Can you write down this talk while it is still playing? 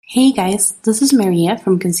Hey guys, this is Maria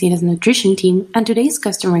from Cansida's nutrition team, and today's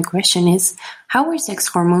customer question is, how are sex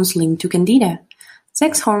hormones linked to Candida?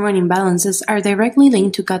 Sex hormone imbalances are directly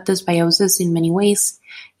linked to gut dysbiosis in many ways.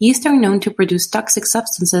 Yeast are known to produce toxic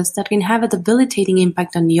substances that can have a debilitating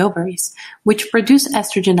impact on the ovaries, which produce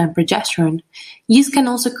estrogen and progesterone. Yeast can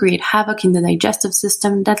also create havoc in the digestive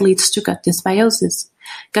system that leads to gut dysbiosis.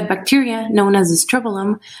 Gut bacteria, known as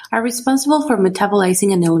estrobolome, are responsible for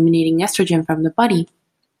metabolizing and eliminating estrogen from the body.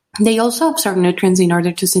 They also absorb nutrients in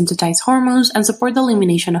order to synthesize hormones and support the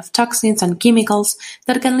elimination of toxins and chemicals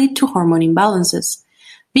that can lead to hormone imbalances.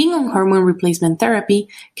 Being on hormone replacement therapy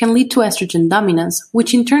can lead to estrogen dominance,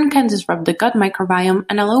 which in turn can disrupt the gut microbiome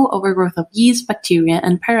and allow overgrowth of yeast, bacteria,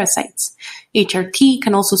 and parasites. HRT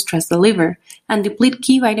can also stress the liver and deplete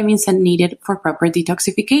key vitamins needed for proper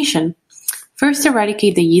detoxification. First,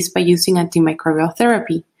 eradicate the yeast by using antimicrobial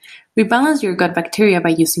therapy. Rebalance your gut bacteria by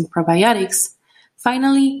using probiotics.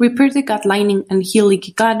 Finally, repair the gut lining and heal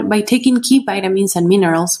leaky gut by taking key vitamins and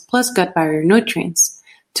minerals plus gut barrier nutrients.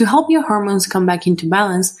 To help your hormones come back into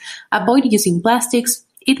balance, avoid using plastics,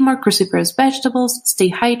 eat more cruciferous vegetables,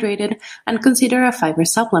 stay hydrated, and consider a fiber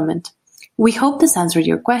supplement. We hope this answered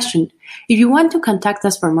your question. If you want to contact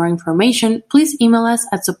us for more information, please email us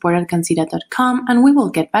at support@cansida.com and we will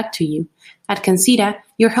get back to you. At Cansida,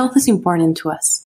 your health is important to us.